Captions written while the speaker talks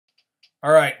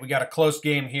All right, we got a close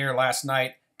game here last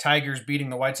night. Tigers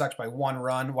beating the White Sox by 1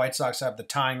 run. White Sox have the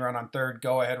tying run on third,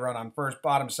 go-ahead run on first,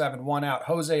 bottom 7, 1 out.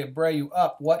 José Abreu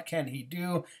up. What can he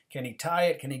do? Can he tie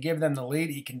it? Can he give them the lead?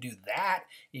 He can do that.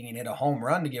 He can hit a home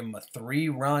run to give him a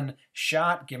 3-run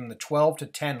shot, give him the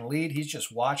 12-10 lead. He's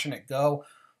just watching it go.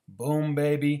 Boom,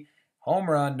 baby.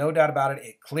 Home run, no doubt about it.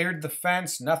 It cleared the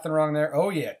fence. Nothing wrong there. Oh,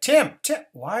 yeah. Tim,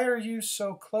 why are you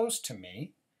so close to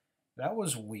me? That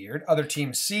was weird. Other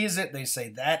team sees it. They say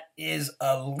that is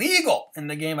illegal in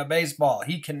the game of baseball.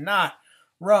 He cannot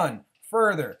run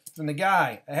further than the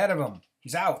guy ahead of him.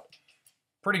 He's out.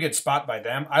 Pretty good spot by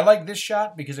them. I like this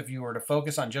shot because if you were to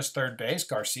focus on just third base,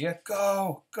 Garcia,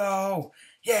 go,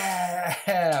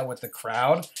 yeah, with the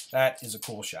crowd. That is a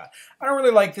cool shot. I don't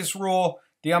really like this rule.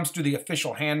 The umps do the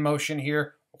official hand motion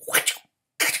here.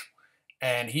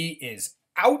 And he is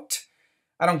out.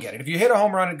 I don't get it. If you hit a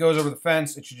home run, it goes over the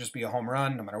fence. It should just be a home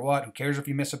run no matter what. Who cares if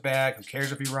you miss a bag? Who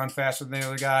cares if you run faster than the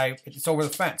other guy? It's over the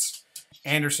fence.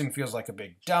 Anderson feels like a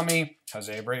big dummy.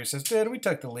 José Abreu says, dude, we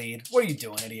took the lead. What are you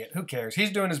doing, idiot? Who cares? He's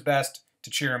doing his best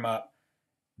to cheer him up.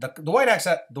 The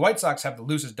White Sox have the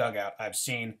loosest dugout I've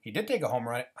seen. He did take a home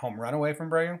run away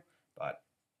from Abreu, but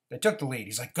they took the lead.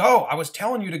 He's like, go. I was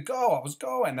telling you to go. I was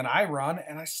going. And then I run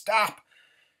and I stop.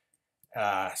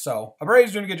 So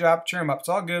Abreu's doing a good job. Cheer him up. It's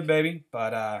all good, baby.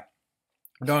 But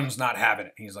Rodon's not having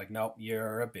it. He's like, nope,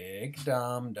 you're a big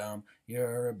dumb.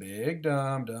 You're a big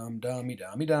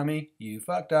dummy. You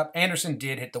fucked up. Anderson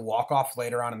did hit the walk-off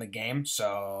later on in the game,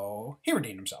 so he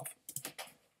redeemed himself.